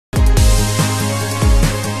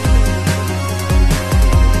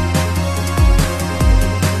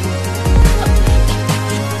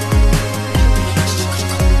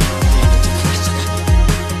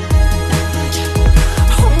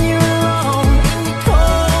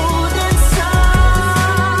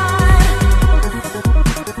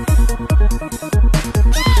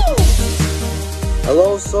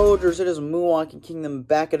Soldiers, it is Moonwalking Kingdom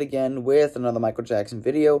back at again with another Michael Jackson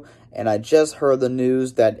video, and I just heard the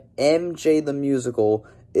news that MJ the Musical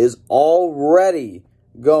is already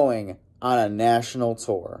going on a national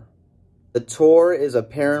tour. The tour is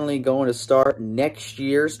apparently going to start next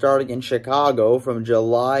year, starting in Chicago from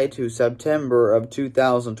July to September of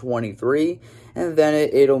 2023, and then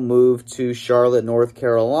it'll move to Charlotte, North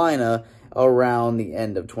Carolina around the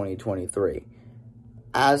end of 2023.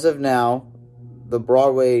 As of now, the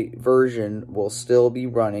Broadway version will still be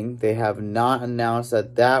running. They have not announced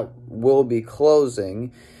that will be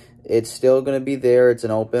closing. It's still going to be there. It's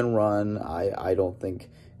an open run. I don't think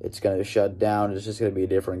it's going to shut down. It's just going to be a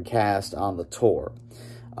different cast on the tour.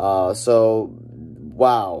 So,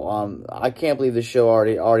 wow. I can't believe the show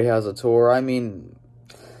already has a tour. I mean,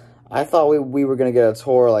 I thought we were going to get a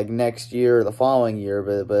tour like next year or the following year,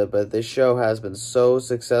 but this show has been so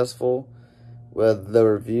successful. The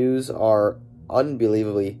reviews are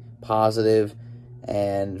unbelievably positive,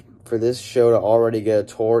 and for this show to already get a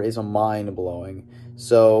tour is mind-blowing.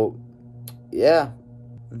 So, yeah.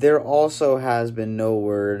 There also has been no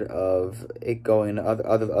word of it going to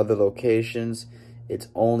other locations. It's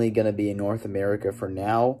only going to be in North America for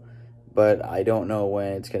now, but I don't know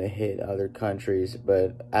when it's going to hit other countries.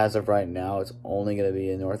 But as of right now, it's only going to be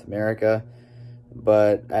in North America.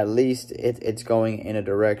 But at least it's going in a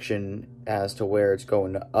direction as to where it's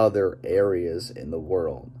going to other areas in the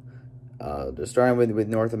world. They're starting with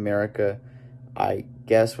North America. I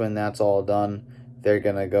guess when that's all done, they're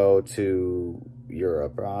going to go to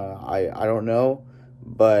Europe. I don't know,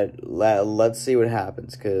 but let's see what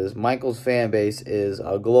happens, because Michael's fan base is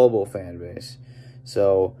a global fan base.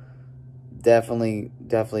 So definitely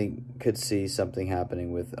could see something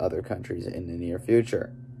happening with other countries in the near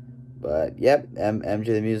future. But, yep, MJ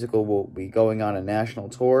the Musical will be going on a national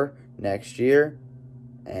tour next year.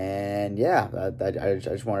 And, yeah, I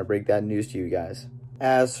just want to break that news to you guys.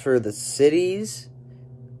 As for the cities,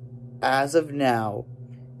 as of now,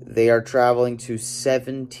 they are traveling to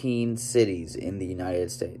 17 cities in the United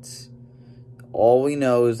States. All we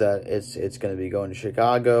know is that it's going to be going to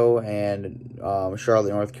Chicago and Charlotte,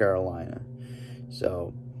 North Carolina.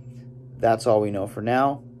 So, that's all we know for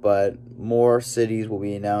now. But more cities will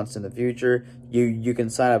be announced in the future. You can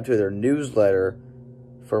sign up to their newsletter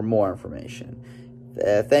for more information.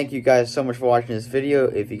 Thank you guys so much for watching this video.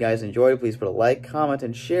 If you guys enjoyed, please put a like, comment,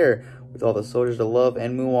 and share with all the soldiers of love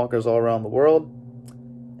and moonwalkers all around the world.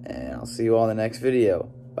 And I'll see you all in the next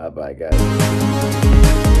video. Bye-bye, guys.